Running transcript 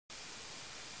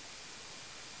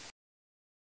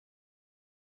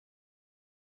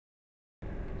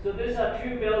So these are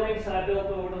two buildings I built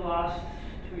over the last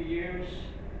 2 years.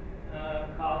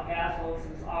 Called Castles.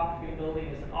 This Octagon building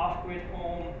is an off-grid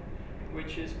home,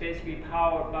 which is basically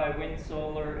powered by wind,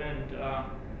 solar, and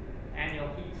annual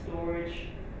heat storage.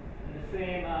 And the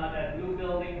same, that blue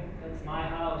building, that's my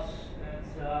house.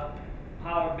 That's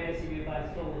powered basically by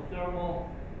solar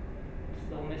thermal.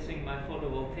 Still missing my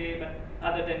photovoltaic, but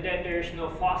other than that, there's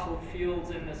no fossil fuels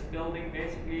in this building.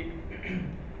 Basically,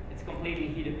 it's completely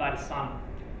heated by the sun.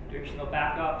 There's no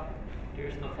backup,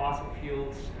 there's no fossil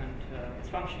fuels, and it's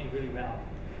functioning really well.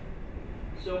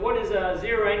 So what is a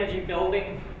zero energy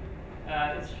building?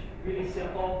 It's really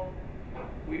simple.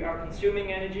 We are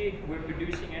consuming energy, we're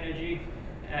producing energy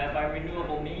by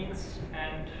renewable means,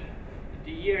 and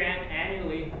the year end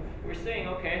annually, we're saying,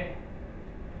 okay,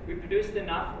 we produced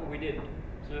enough or we didn't.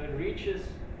 So it reaches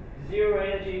zero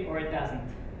energy or it doesn't.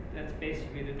 That's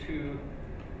basically the two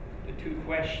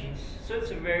questions. So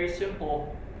it's a very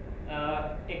simple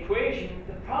equation.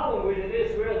 The problem with it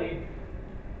is really,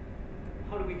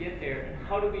 how do we get there? And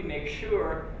how do we make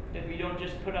sure that we don't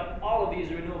just put up all of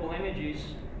these renewable energies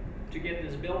to get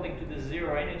this building to the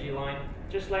zero energy line,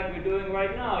 just like we're doing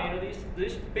right now. You know,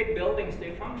 these big buildings,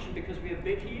 they function because we have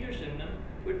big heaters in them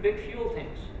with big fuel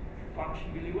tanks.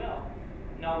 Function really well.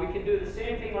 Now we can do the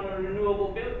same thing on a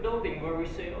renewable building where we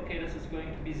say, okay, this is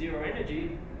going to be zero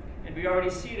energy, and we already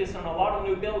see this on a lot of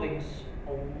new buildings.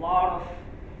 A lot of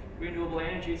renewable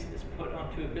energy is put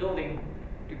onto a building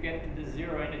to get to the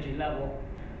zero energy level.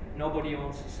 Nobody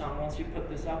owns the sun. Once you put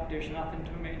this up, there's nothing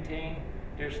to maintain,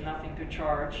 there's nothing to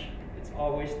charge. It's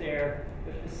always there.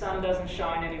 If the sun doesn't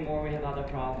shine anymore, we have other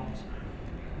problems.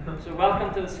 So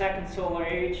welcome to the second solar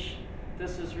age.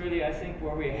 This is really, I think,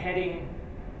 where we're heading.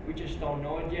 We just don't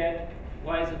know it yet.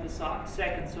 Why is it the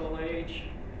second solar age?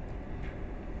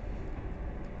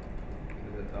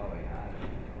 Because it's all we had.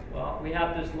 Well, we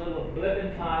have this little blip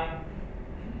in time.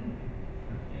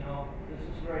 You know, this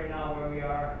is right now where we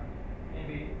are.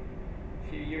 Maybe a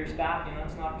few years back, you know,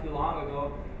 it's not too long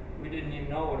ago. We didn't even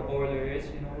know what a boiler is.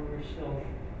 You know, we were still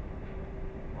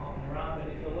walking around. But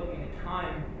if you're looking at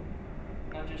time,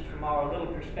 not just from our little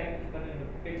perspective, but in the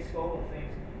big scope of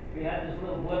things, we had this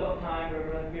little blip of time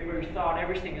where we thought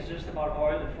everything is just about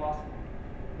oil and fossil.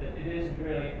 But it isn't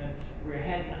really, and we're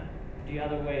heading the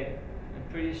other way. And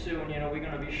pretty soon, you know, we're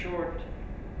going to be short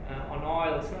on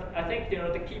oil. It's not, I think, you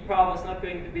know, the key problem is not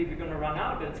going to be we're going to run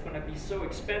out, but it's going to be so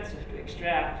expensive to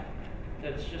extract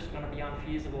that it's just going to be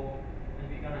unfeasible, and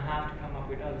we're going to have to come up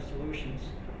with other solutions.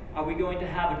 Are we going to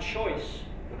have a choice?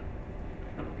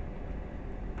 Not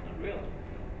really.